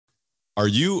Are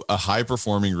you a high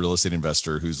performing real estate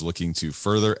investor who's looking to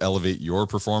further elevate your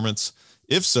performance?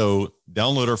 If so,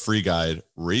 download our free guide,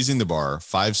 Raising the Bar: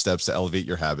 5 Steps to Elevate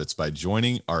Your Habits, by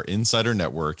joining our insider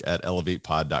network at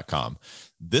elevatepod.com.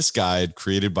 This guide,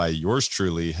 created by yours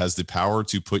truly, has the power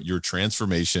to put your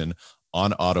transformation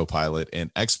on autopilot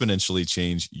and exponentially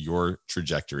change your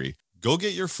trajectory. Go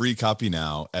get your free copy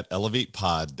now at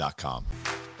elevatepod.com.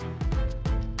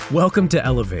 Welcome to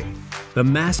Elevate, the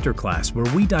masterclass where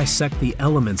we dissect the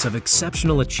elements of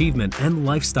exceptional achievement and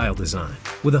lifestyle design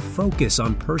with a focus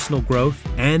on personal growth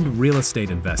and real estate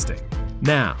investing.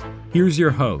 Now, here's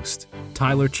your host,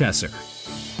 Tyler Chesser.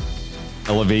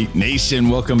 Elevate Nation,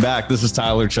 welcome back. This is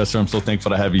Tyler Chesser. I'm so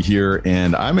thankful to have you here,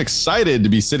 and I'm excited to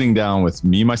be sitting down with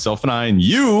me, myself, and I, and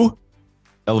you,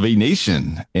 Elevate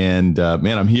Nation. And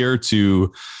man, I'm here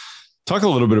to talk a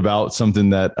little bit about something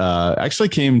that actually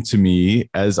came to me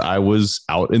as I was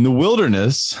out in the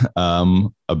wilderness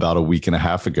about a week and a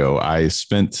half ago. I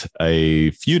spent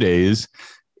a few days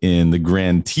in the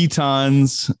Grand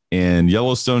Tetons and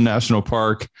Yellowstone National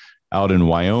Park out in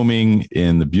Wyoming,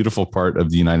 in the beautiful part of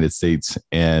the United States.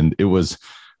 And it was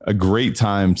a great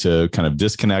time to kind of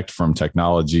disconnect from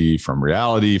technology, from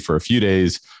reality for a few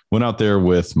days. Went out there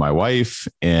with my wife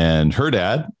and her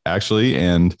dad, actually,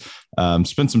 and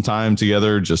spent some time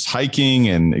together just hiking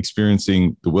and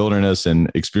experiencing the wilderness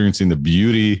and experiencing the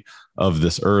beauty of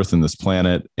this earth and this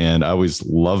planet. And I always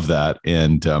love that.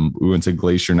 And we went to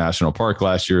Glacier National Park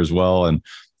last year as well, and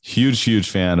huge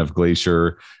fan of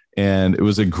Glacier. And it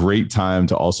was a great time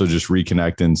to also just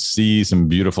reconnect and see some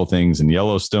beautiful things in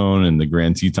Yellowstone and the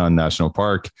Grand Teton National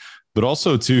Park, but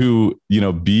also to,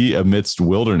 be amidst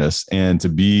wilderness and to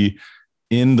be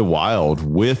in the wild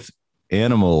with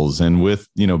animals and with,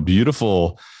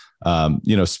 beautiful,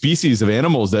 species of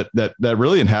animals that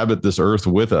really inhabit this earth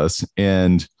with us.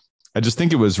 And I just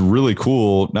think it was really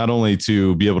cool, not only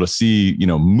to be able to see,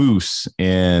 moose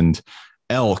and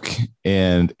elk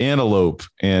and antelope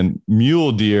and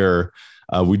mule deer.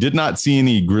 We did not see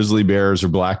any grizzly bears or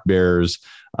black bears.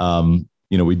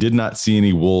 We did not see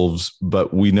any wolves,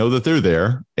 but we know that they're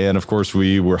there. And of course,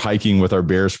 we were hiking with our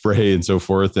bear spray and so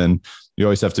forth. And you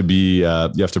always have to be, you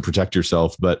have to protect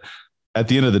yourself. But at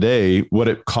the end of the day, what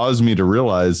it caused me to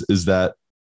realize is that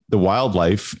the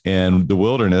wildlife and the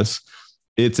wilderness,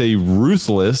 it's a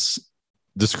ruthless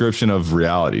description of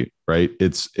reality, right?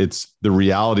 It's the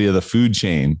reality of the food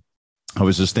chain. I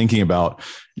was just thinking about,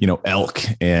 elk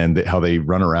and how they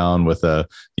run around with a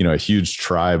huge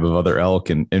tribe of other elk.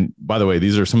 And by the way,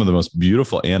 these are some of the most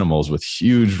beautiful animals with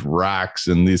huge racks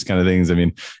and these kind of things. I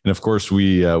mean, and of course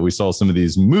we saw some of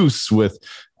these moose with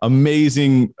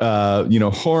amazing,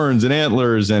 horns and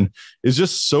antlers, and it's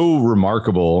just so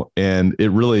remarkable. And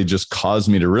it really just caused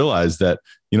me to realize that,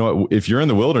 if you're in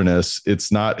the wilderness, it's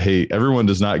not, hey, everyone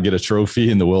does not get a trophy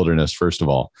in the wilderness. First of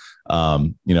all,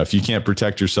 if you can't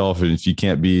protect yourself and if you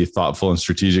can't be thoughtful and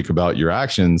strategic about your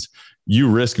actions, you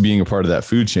risk being a part of that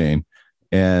food chain.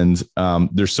 And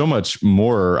there's so much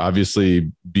more,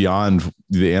 obviously, beyond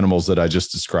the animals that I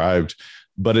just described,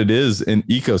 but it is an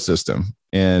ecosystem.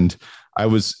 And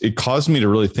it caused me to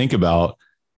really think about,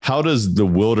 how does the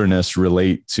wilderness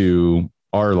relate to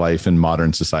our life in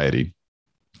modern society?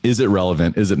 Is it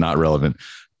relevant? Is it not relevant?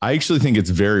 I actually think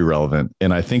it's very relevant.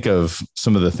 And I think of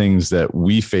some of the things that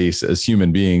we face as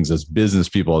human beings, as business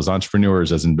people, as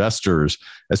entrepreneurs, as investors,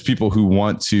 as people who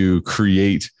want to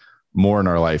create more in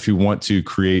our life, who want to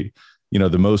create,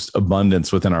 the most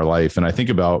abundance within our life. And I think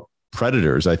about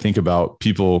predators. I think about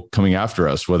people coming after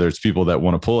us, whether it's people that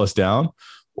want to pull us down,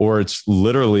 or it's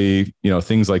literally,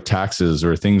 things like taxes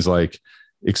or things like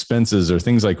expenses or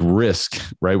things like risk,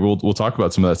 right? We'll talk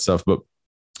about some of that stuff, but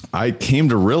I came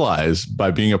to realize by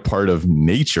being a part of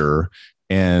nature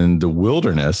and the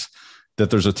wilderness that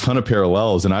there's a ton of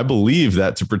parallels. And I believe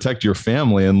that to protect your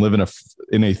family and live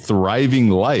in a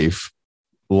thriving life,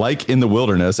 like in the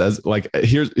wilderness,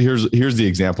 here's the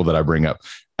example that I bring up.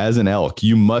 As an elk,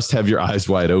 you must have your eyes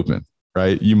wide open,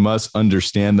 right? You must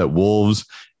understand that wolves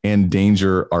and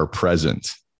danger are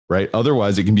present, right?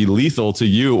 Otherwise, it can be lethal to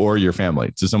you or your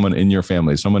family, to someone in your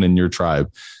family, someone in your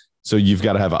tribe. So you've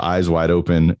got to have an eyes wide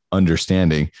open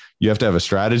understanding. You have to have a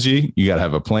strategy. You got to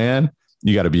have a plan.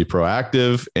 You got to be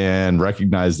proactive and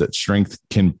recognize that strength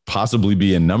can possibly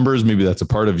be in numbers. Maybe that's a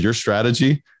part of your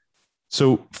strategy.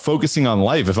 So focusing on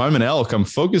life. If I'm an elk, I'm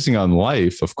focusing on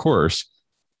life, of course,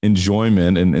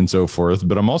 enjoyment and so forth,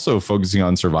 but I'm also focusing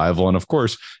on survival. And of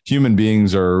course, human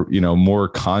beings are, more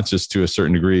conscious to a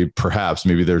certain degree. Perhaps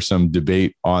maybe there's some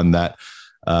debate on that,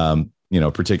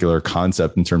 particular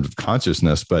concept in terms of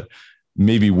consciousness, but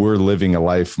maybe we're living a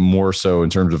life more so in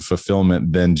terms of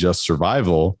fulfillment than just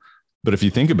survival. But if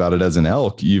you think about it as an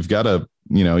elk, you've got to,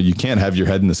 you can't have your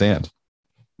head in the sand.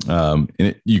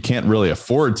 You can't really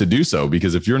afford to do so,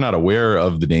 because if you're not aware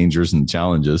of the dangers and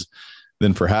challenges,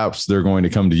 then perhaps they're going to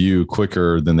come to you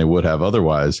quicker than they would have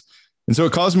otherwise. And so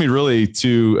it caused me really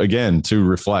to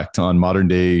reflect on modern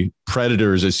day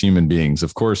predators as human beings.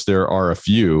 Of course, there are a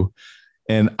few.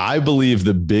 And I believe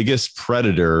the biggest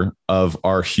predator of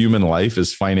our human life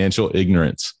is financial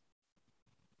ignorance.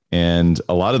 And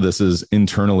a lot of this is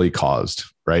internally caused,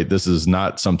 right? This is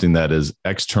not something that is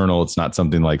external. It's not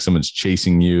something like someone's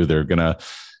chasing you. They're going to,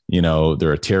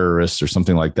 they're a terrorist or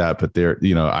something like that. But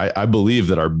I believe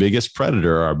that our biggest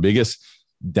predator, our biggest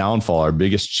downfall, our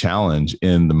biggest challenge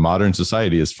in the modern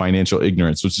society is financial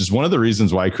ignorance, which is one of the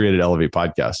reasons why I created Elevate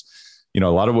Podcast. A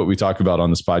lot of what we talk about on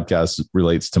this podcast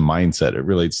relates to mindset. It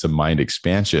relates to mind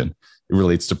expansion. It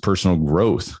relates to personal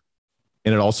growth.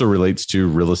 And it also relates to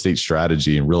real estate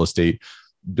strategy and real estate,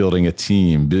 building a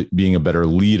team, being a better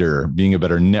leader, being a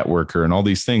better networker, and all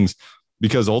these things.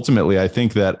 Because ultimately, I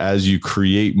think that as you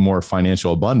create more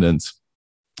financial abundance,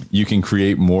 you can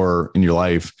create more in your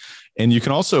life. And you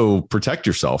can also protect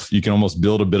yourself. You can almost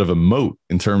build a bit of a moat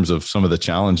in terms of some of the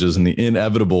challenges and the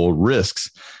inevitable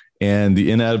risks and the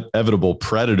inevitable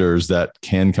predators that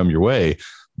can come your way.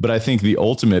 But I think the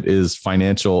ultimate is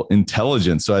financial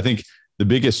intelligence. So I think the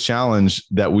biggest challenge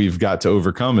that we've got to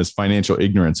overcome is financial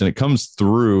ignorance, and it comes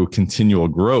through continual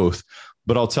growth.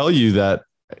 But I'll tell you that,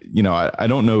 I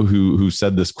don't know who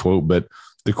said this quote, but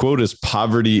the quote is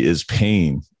poverty is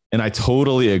pain. And I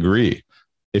totally agree.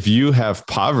 If you have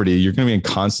poverty, you're going to be in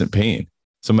constant pain.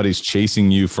 Somebody's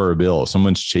chasing you for a bill.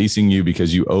 Someone's chasing you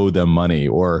because you owe them money,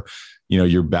 or,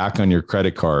 you're back on your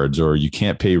credit cards, or you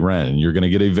can't pay rent and you're going to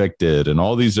get evicted, and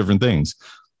all these different things.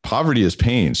 Poverty is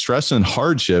pain. Stress and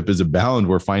hardship is abound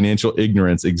where financial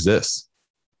ignorance exists.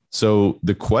 So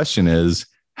the question is,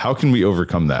 how can we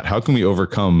overcome that? How can we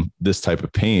overcome this type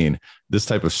of pain, this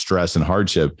type of stress and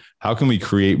hardship? How can we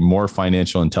create more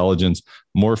financial intelligence,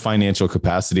 more financial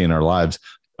capacity in our lives?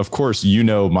 Of course,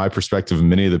 my perspective, and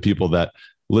many of the people that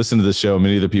listen to the show,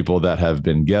 many of the people that have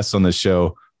been guests on the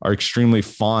show are extremely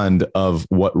fond of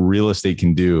what real estate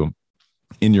can do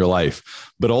in your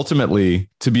life. But ultimately,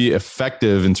 to be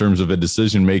effective in terms of a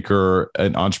decision maker,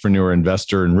 an entrepreneur,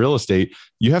 investor in real estate,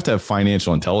 you have to have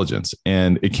financial intelligence,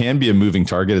 and it can be a moving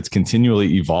target. It's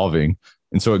continually evolving.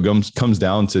 And so it comes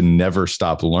down to never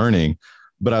stop learning.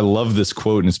 But I love this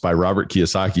quote, and it's by Robert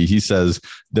Kiyosaki. He says,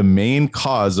 the main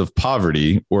cause of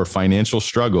poverty or financial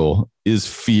struggle is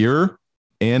fear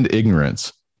and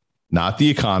ignorance, not the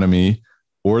economy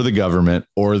or the government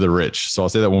or the rich. So I'll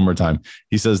say that one more time.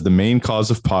 He says the main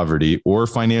cause of poverty or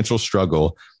financial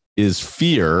struggle is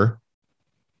fear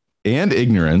and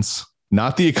ignorance,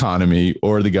 not the economy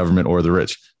or the government or the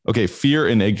rich. Okay, fear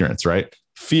and ignorance, right?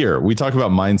 Fear. We talk about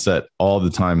mindset all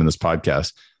the time in this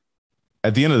podcast.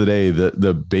 At the end of the day,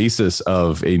 the basis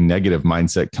of a negative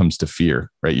mindset comes to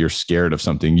fear, right? You're scared of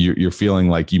something. You're feeling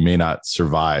like you may not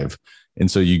survive.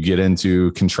 And so you get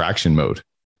into contraction mode.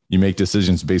 You make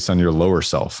decisions based on your lower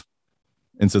self.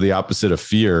 And so the opposite of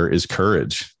fear is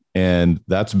courage. And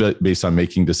that's based on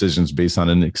making decisions based on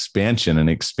an expansion, an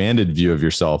expanded view of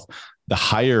yourself, the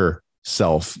higher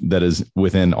self that is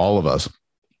within all of us.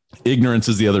 Ignorance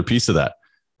is the other piece of that,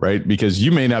 right? Because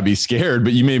you may not be scared,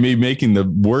 but you may be making the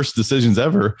worst decisions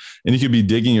ever. And you could be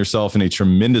digging yourself in a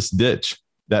tremendous ditch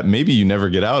that maybe you never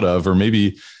get out of, or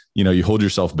maybe you hold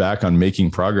yourself back on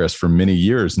making progress for many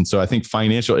years. And so I think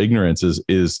financial ignorance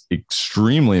is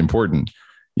extremely important.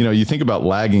 You think about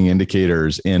lagging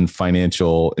indicators in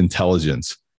financial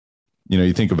intelligence.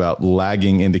 You think about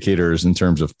lagging indicators in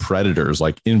terms of predators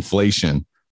like inflation,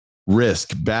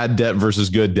 risk, bad debt versus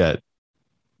good debt,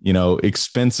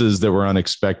 expenses that were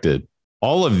unexpected,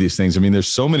 all of these things. I mean, there's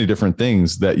so many different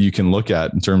things that you can look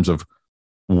at in terms of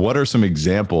what are some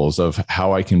examples of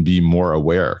how I can be more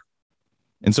aware.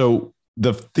 And so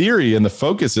the theory and the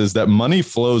focus is that money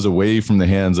flows away from the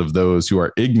hands of those who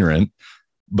are ignorant,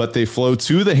 but they flow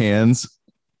to the hands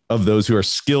of those who are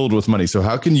skilled with money. So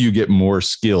how can you get more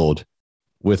skilled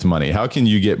with money? How can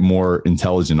you get more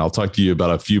intelligent? I'll talk to you about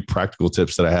a few practical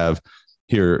tips that I have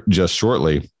here just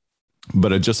shortly,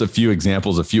 but just a few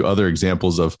other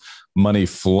examples of money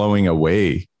flowing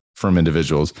away from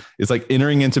individuals. It's like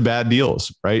entering into bad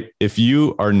deals, right? If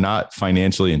you are not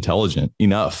financially intelligent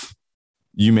enough,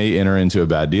 you may enter into a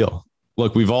bad deal.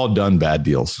 Look, we've all done bad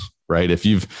deals, right? If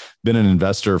you've been an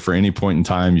investor for any point in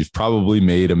time, you've probably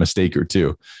made a mistake or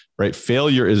two, right?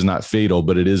 Failure is not fatal,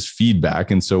 but it is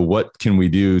feedback. And so what can we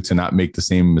do to not make the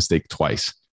same mistake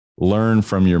twice? Learn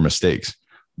from your mistakes.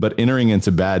 But entering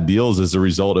into bad deals is a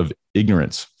result of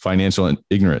ignorance, financial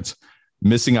ignorance.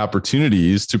 Missing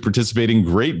opportunities to participate in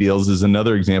great deals is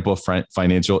another example of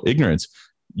financial ignorance.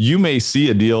 You may see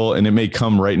a deal and it may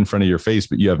come right in front of your face,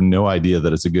 but you have no idea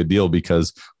that it's a good deal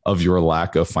because of your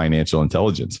lack of financial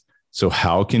intelligence. So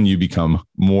how can you become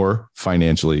more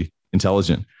financially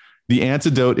intelligent? The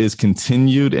antidote is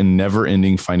continued and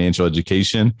never-ending financial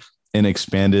education and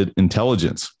expanded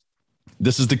intelligence.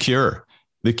 This is the cure.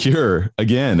 The cure,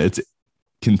 again, it's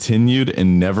continued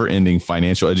and never-ending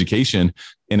financial education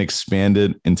and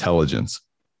expanded intelligence.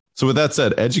 So with that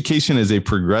said, education is a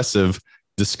progressive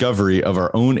discovery of our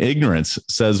own ignorance,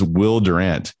 says Will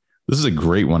Durant. This is a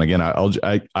great one. Again,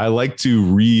 I like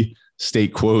to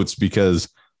restate quotes because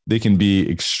they can be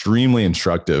extremely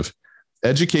instructive.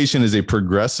 Education is a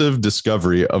progressive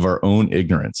discovery of our own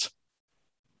ignorance.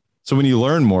 So when you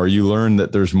learn more, you learn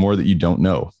that there's more that you don't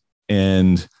know,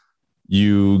 and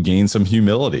you gain some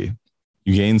humility.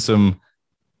 You gain some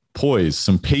poise,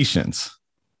 some patience,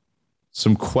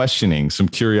 some questioning, some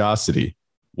curiosity.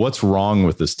 What's wrong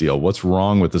with this deal? What's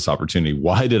wrong with this opportunity?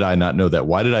 Why did I not know that?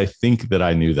 Why did I think that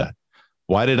I knew that?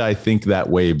 Why did I think that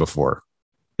way before?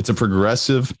 It's a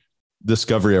progressive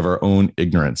discovery of our own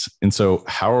ignorance. And so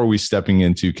how are we stepping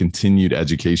into continued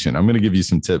education? I'm going to give you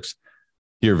some tips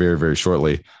here very, very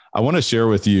shortly. I want to share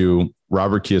with you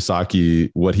Robert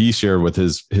Kiyosaki, what he shared with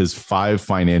his 5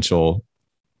 financial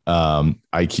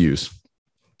IQs.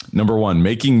 Number 1,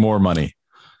 making more money.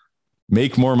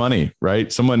 Make more money,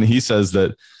 right? He says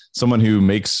that someone who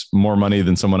makes more money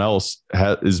than someone else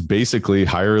is basically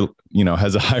higher,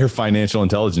 has a higher financial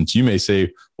intelligence. You may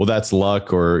say, well, that's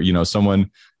luck, or, someone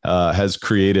has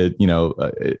created,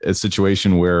 a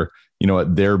situation where,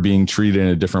 they're being treated in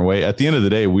a different way. At the end of the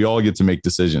day, we all get to make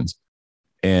decisions.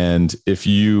 And if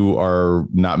you are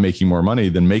not making more money,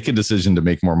 then make a decision to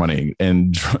make more money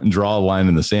and draw a line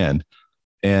in the sand.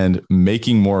 And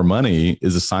making more money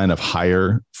is a sign of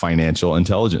higher financial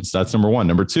intelligence. That's number 1.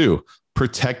 Number 2,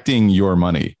 protecting your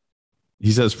money.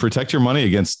 He says, protect your money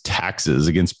against taxes,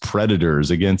 against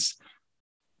predators, against,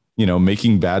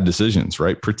 making bad decisions,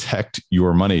 right? Protect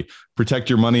your money. Protect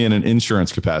your money in an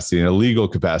insurance capacity, in a legal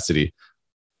capacity.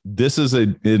 This is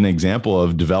an example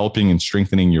of developing and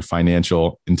strengthening your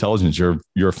financial intelligence,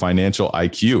 your financial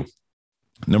IQ.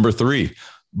 Number 3,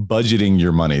 budgeting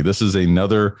your money. This is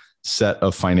another set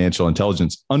of financial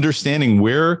intelligence, understanding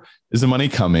where is the money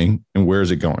coming and where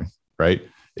is it going, right?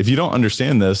 If you don't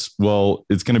understand this, well,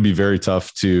 it's going to be very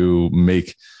tough to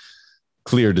make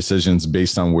clear decisions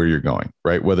based on where you're going,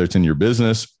 right? Whether it's in your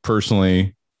business,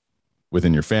 personally,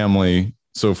 within your family,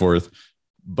 so forth.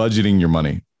 Budgeting your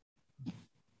money.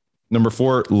 Number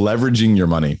 4, leveraging your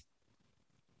money.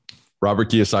 Robert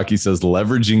Kiyosaki says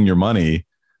leveraging your money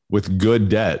with good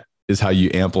debt is how you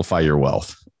amplify your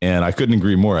wealth. And I couldn't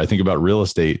agree more. I think about real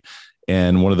estate,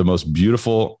 and one of the most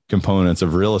beautiful components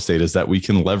of real estate is that we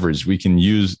can leverage, we can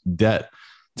use debt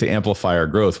to amplify our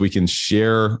growth. We can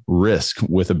share risk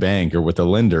with a bank or with a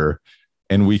lender,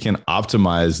 and we can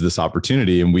optimize this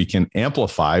opportunity, and we can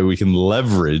amplify, we can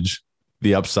leverage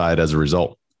the upside as a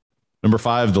result. Number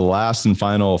 5, the last and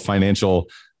final financial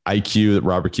IQ that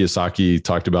Robert Kiyosaki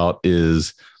talked about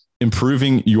is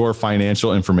improving your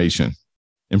financial information.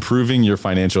 Improving your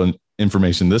financial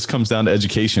information. This comes down to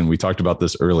education. We talked about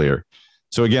this earlier.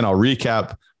 So again, I'll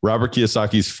recap Robert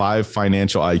Kiyosaki's 5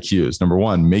 financial IQs. Number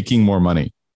 1, making more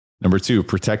money. Number 2,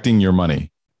 protecting your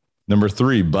money. Number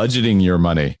 3, budgeting your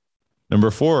money. Number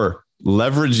 4,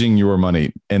 leveraging your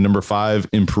money. And number 5,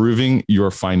 improving your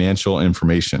financial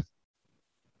information.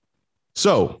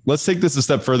 So let's take this a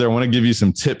step further. I want to give you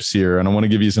some tips here, and I want to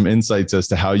give you some insights as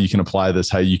to how you can apply this,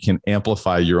 how you can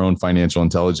amplify your own financial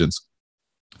intelligence.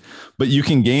 But you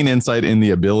can gain insight in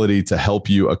the ability to help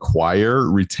you acquire,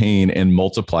 retain, and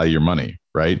multiply your money,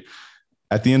 right?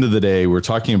 At the end of the day, we're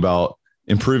talking about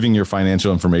improving your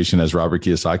financial information, as Robert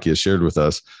Kiyosaki has shared with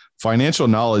us. Financial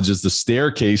knowledge is the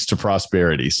staircase to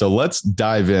prosperity. So let's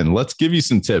dive in. Let's give you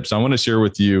some tips. I want to share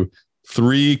with you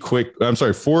 4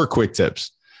 quick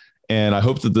tips. And I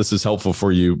hope that this is helpful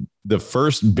for you. The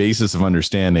first basis of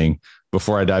understanding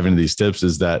before I dive into these tips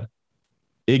is that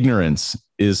ignorance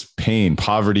is pain.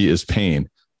 Poverty is pain.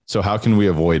 So how can we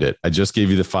avoid it? I just gave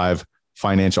you the 5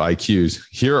 financial IQs.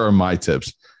 Here are my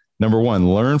tips. Number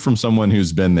 1, learn from someone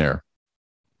who's been there.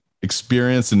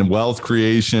 Experience in wealth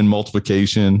creation,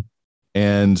 multiplication,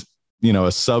 and a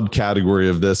subcategory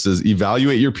of this is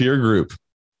evaluate your peer group.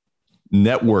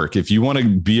 Network. If you want to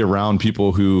be around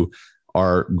people who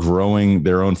are growing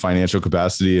their own financial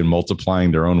capacity and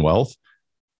multiplying their own wealth,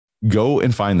 go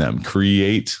and find them,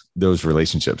 create those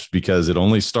relationships, because it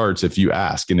only starts if you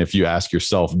ask. And if you ask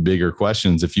yourself bigger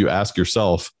questions, if you ask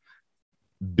yourself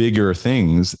bigger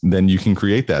things, then you can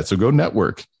create that. So go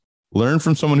network. Learn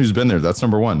from someone who's been there. That's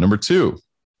number one. Number two,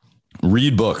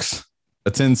 read books,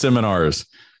 attend seminars,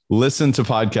 listen to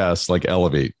podcasts like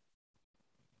Elevate,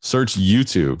 search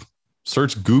YouTube,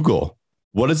 search Google.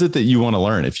 What is it that you want to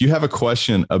learn? If you have a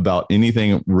question about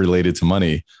anything related to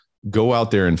money, go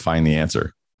out there and find the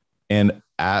answer and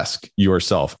ask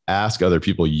yourself, ask other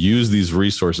people, use these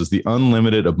resources. The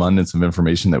unlimited abundance of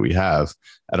information that we have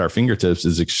at our fingertips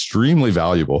is extremely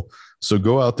valuable. So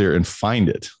go out there and find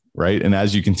it, right? And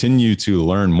as you continue to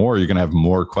learn more, you're going to have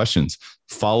more questions.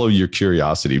 Follow your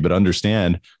curiosity, but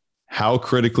understand how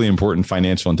critically important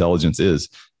financial intelligence is,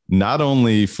 not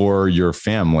only for your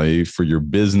family, for your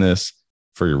business,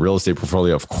 for your real estate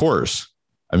portfolio, of course.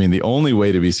 I mean, the only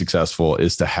way to be successful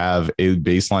is to have a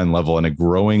baseline level and a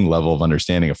growing level of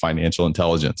understanding of financial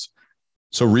intelligence.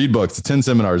 So read books, attend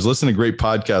seminars, listen to great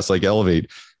podcasts like Elevate.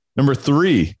 Number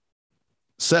three,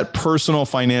 set personal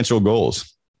financial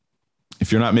goals.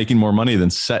 If you're not making more money, then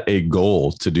set a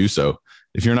goal to do so.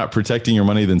 If you're not protecting your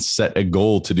money, then set a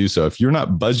goal to do so. If you're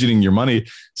not budgeting your money,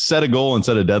 set a goal and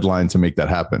set a deadline to make that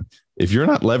happen. If you're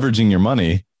not leveraging your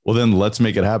money, well, then let's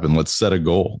make it happen. Let's set a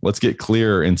goal. Let's get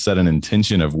clear and set an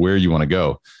intention of where you want to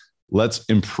go. Let's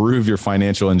improve your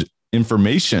financial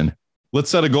information.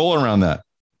 Let's set a goal around that.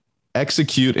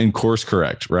 Execute and course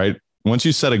correct, right? Once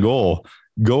you set a goal,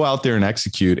 go out there and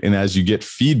execute. And as you get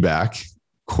feedback,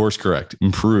 course correct,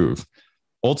 improve.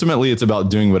 Ultimately, it's about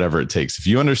doing whatever it takes. If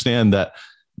you understand that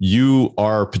you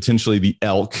are potentially the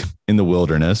elk in the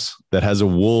wilderness that has a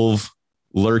wolf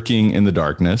lurking in the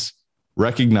darkness,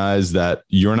 recognize that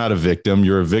you're not a victim.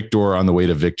 You're a victor on the way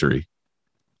to victory.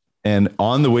 And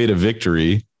on the way to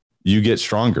victory, you get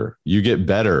stronger, you get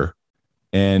better,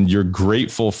 and you're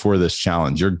grateful for this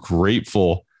challenge. You're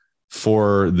grateful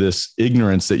for this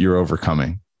ignorance that you're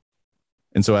overcoming.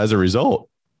 And so as a result,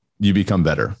 you become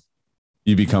better,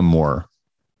 you become more.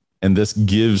 And this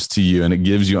gives to you, and it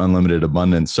gives you unlimited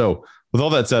abundance. So with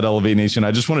all that said, Elevate Nation,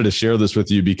 I just wanted to share this with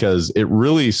you because it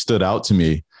really stood out to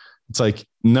me. It's like,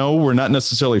 no, we're not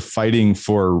necessarily fighting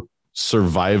for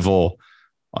survival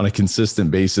on a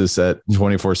consistent basis at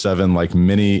 24/7 like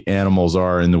many animals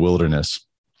are in the wilderness.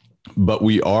 But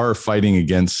we are fighting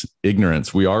against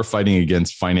ignorance. We are fighting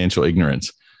against financial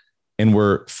ignorance. And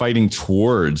we're fighting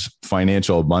towards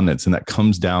financial abundance. And that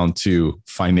comes down to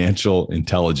financial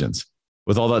intelligence.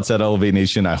 With all that said, Elevate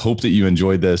Nation, I hope that you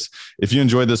enjoyed this. If you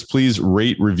enjoyed this, please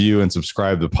rate, review, and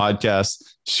subscribe to the podcast.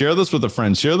 Share this with a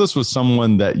friend. Share this with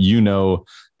someone that you know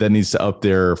that needs to up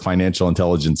their financial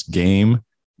intelligence game,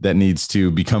 that needs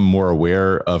to become more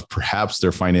aware of perhaps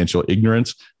their financial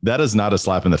ignorance. That is not a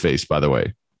slap in the face, by the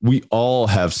way. We all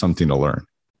have something to learn.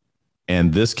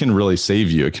 And this can really save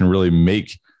you. It can really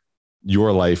make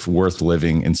your life worth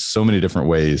living in so many different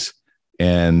ways.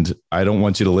 And I don't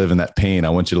want you to live in that pain. I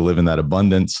want you to live in that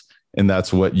abundance. And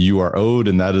that's what you are owed.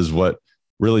 And that is what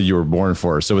really you were born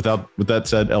for. So with that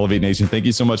said, Elevate Nation, thank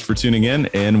you so much for tuning in,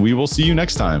 and we will see you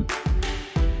next time.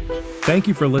 Thank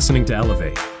you for listening to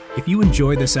Elevate. If you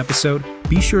enjoyed this episode,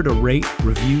 be sure to rate,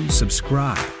 review,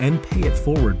 subscribe, and pay it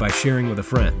forward by sharing with a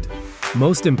friend.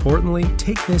 Most importantly,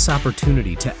 take this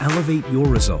opportunity to elevate your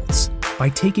results by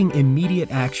taking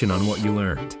immediate action on what you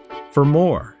learned. For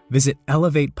more, visit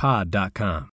elevatepod.com.